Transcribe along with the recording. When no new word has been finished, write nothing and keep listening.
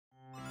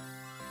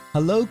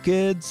Hello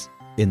kids!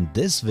 In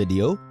this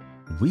video,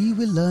 we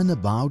will learn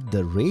about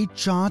the rate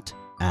chart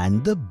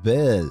and the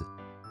bill.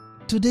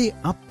 Today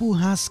Appu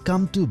has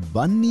come to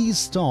Bunny's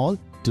stall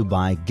to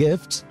buy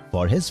gifts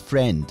for his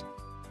friend.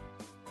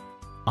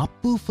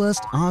 Appu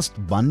first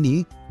asked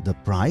Bunny the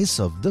price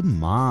of the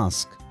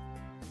mask.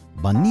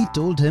 Bunny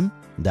told him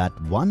that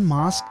one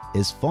mask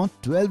is for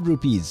 12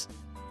 rupees.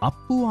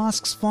 Appu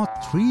asks for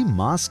 3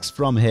 masks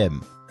from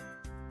him.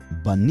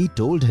 Bunny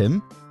told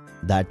him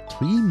that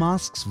 3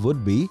 masks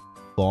would be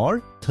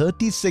for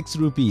 36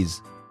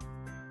 rupees.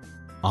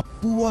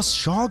 Appu was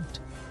shocked.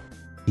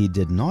 He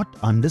did not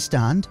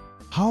understand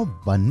how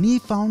Bunny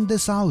found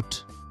this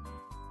out.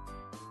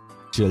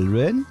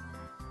 Children,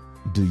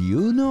 do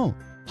you know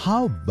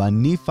how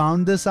Bunny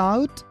found this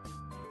out?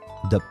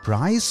 The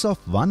price of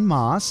one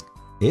mask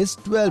is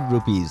 12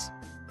 rupees.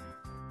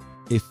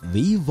 If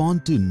we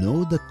want to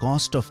know the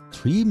cost of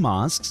 3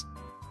 masks,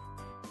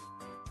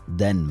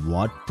 then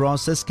what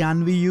process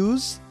can we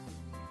use?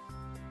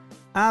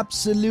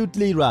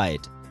 Absolutely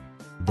right.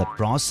 The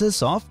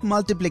process of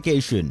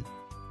multiplication.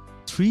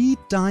 3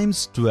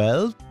 times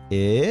 12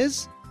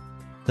 is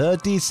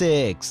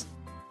 36.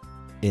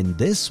 In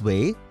this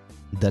way,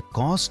 the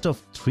cost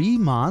of 3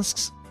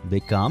 masks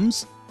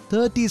becomes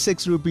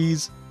 36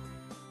 rupees.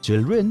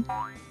 Children,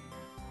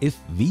 if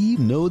we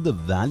know the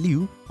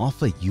value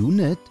of a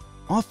unit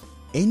of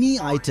any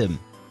item,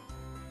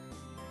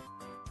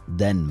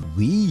 then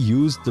we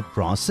use the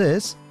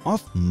process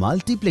of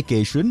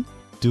multiplication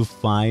to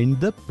find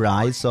the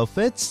price of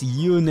its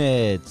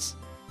units.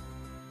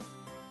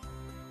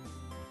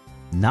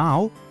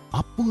 Now,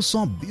 Appu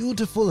saw a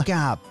beautiful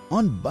cap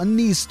on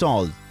Bunny's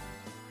stall.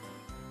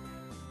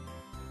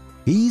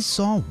 He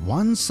saw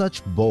one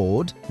such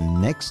board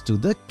next to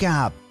the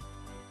cap.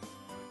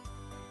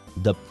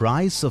 The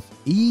price of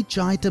each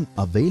item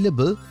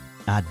available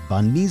at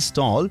Bunny's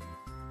stall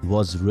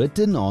was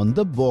written on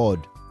the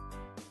board.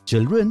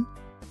 Children,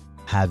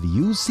 have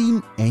you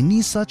seen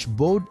any such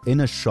board in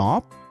a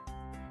shop?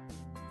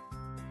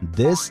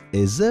 This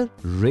is a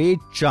rate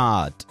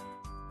chart.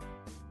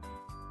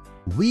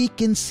 We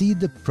can see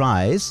the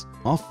price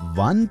of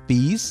one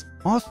piece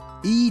of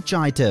each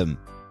item.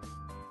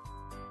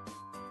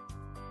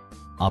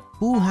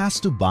 Appu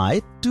has to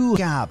buy 2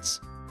 caps.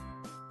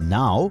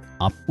 Now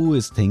Appu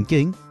is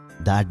thinking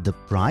that the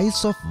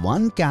price of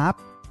one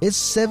cap is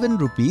 7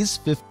 rupees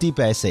 50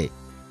 paise.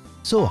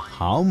 So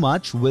how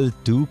much will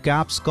 2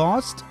 caps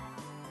cost?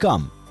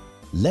 Come,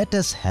 let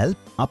us help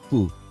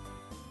Appu.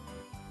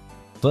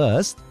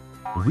 First,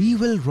 we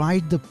will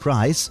write the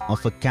price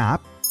of a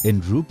cap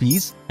in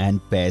rupees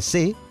and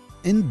paise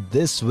in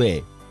this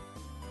way.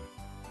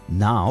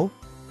 Now,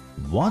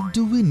 what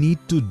do we need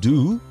to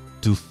do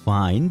to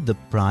find the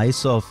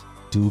price of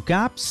 2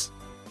 caps?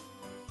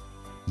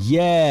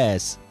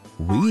 Yes,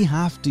 we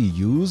have to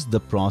use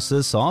the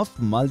process of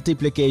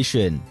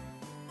multiplication.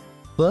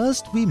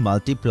 First, we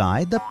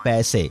multiply the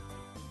paise.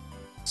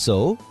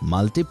 So,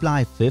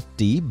 multiply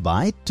 50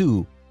 by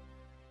 2.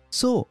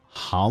 So,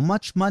 how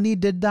much money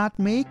did that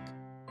make?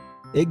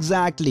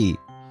 Exactly,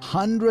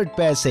 100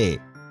 paise.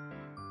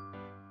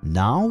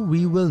 Now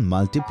we will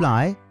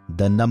multiply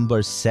the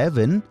number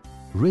 7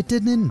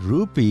 written in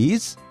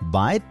rupees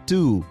by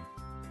 2.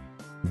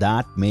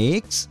 That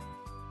makes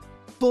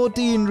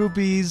 14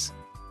 rupees.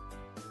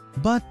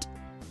 But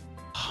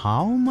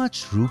how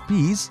much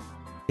rupees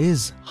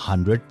is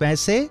 100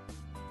 paise?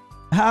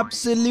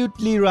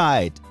 Absolutely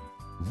right,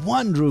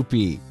 1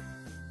 rupee.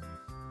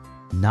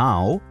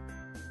 Now,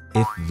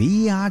 if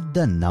we add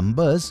the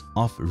numbers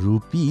of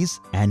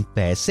rupees and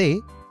paise,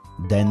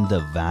 then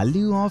the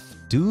value of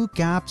 2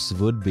 caps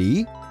would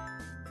be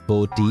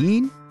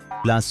 14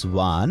 plus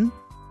 1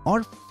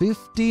 or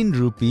 15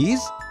 rupees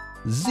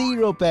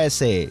 0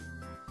 paise.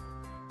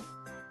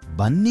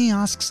 Bunny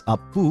asks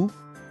Appu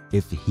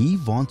if he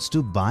wants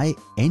to buy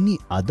any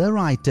other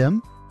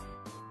item,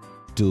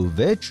 to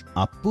which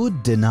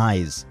Appu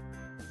denies.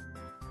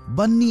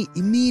 Bunny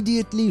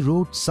immediately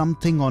wrote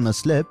something on a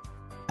slip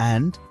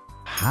and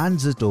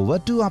hands it over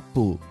to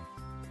Appu.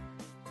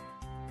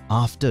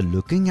 After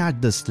looking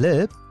at the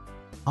slip,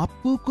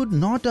 Appu could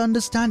not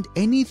understand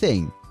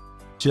anything.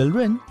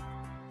 Children,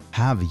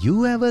 have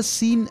you ever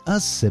seen a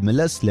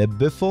similar slip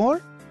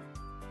before?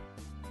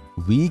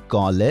 We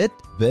call it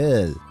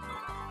bill.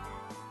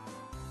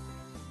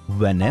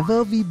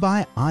 Whenever we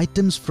buy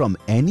items from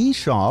any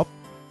shop,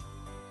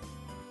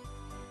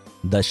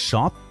 the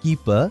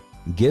shopkeeper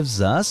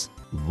gives us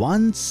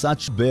one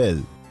such bill.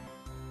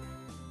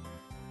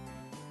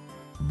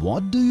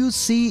 What do you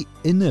see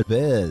in a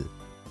bill?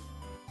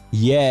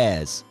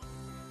 Yes,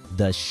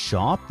 the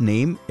shop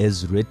name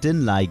is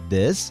written like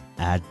this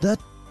at the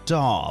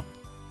top.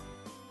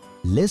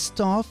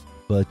 List of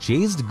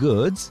purchased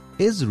goods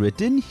is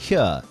written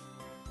here.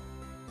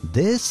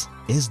 This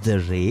is the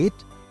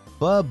rate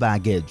per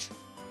baggage.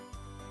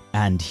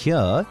 And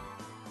here,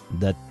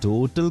 the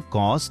total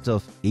cost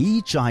of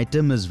each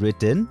item is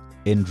written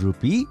in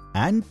rupee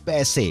and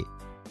paise.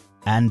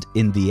 And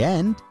in the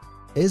end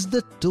is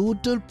the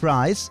total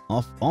price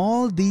of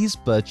all these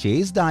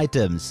purchased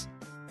items.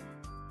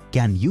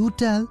 Can you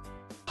tell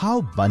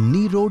how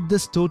Bunny wrote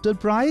this total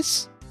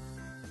price?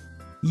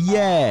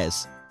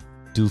 Yes,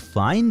 to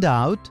find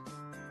out,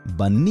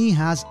 Bunny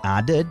has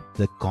added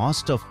the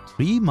cost of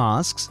 3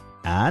 masks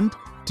and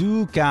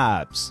 2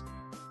 caps.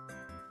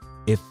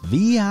 If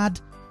we add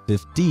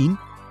 15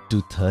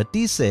 to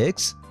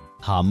 36,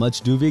 how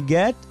much do we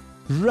get?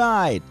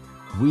 Right,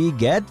 we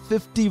get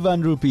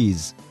 51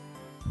 rupees.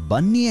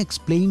 Bunny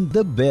explained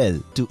the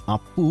bill to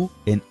Appu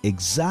in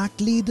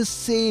exactly the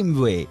same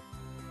way.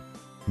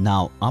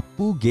 Now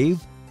Appu gave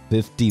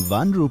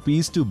 51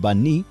 rupees to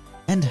Bunny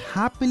and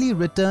happily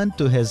returned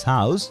to his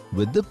house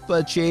with the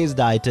purchased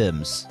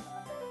items.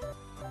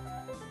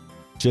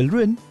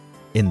 Children,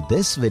 in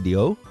this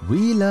video,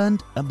 we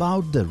learned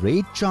about the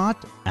rate chart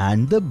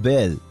and the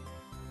bill.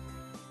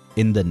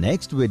 In the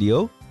next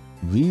video,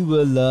 we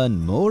will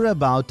learn more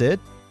about it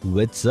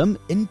with some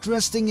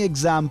interesting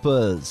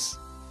examples.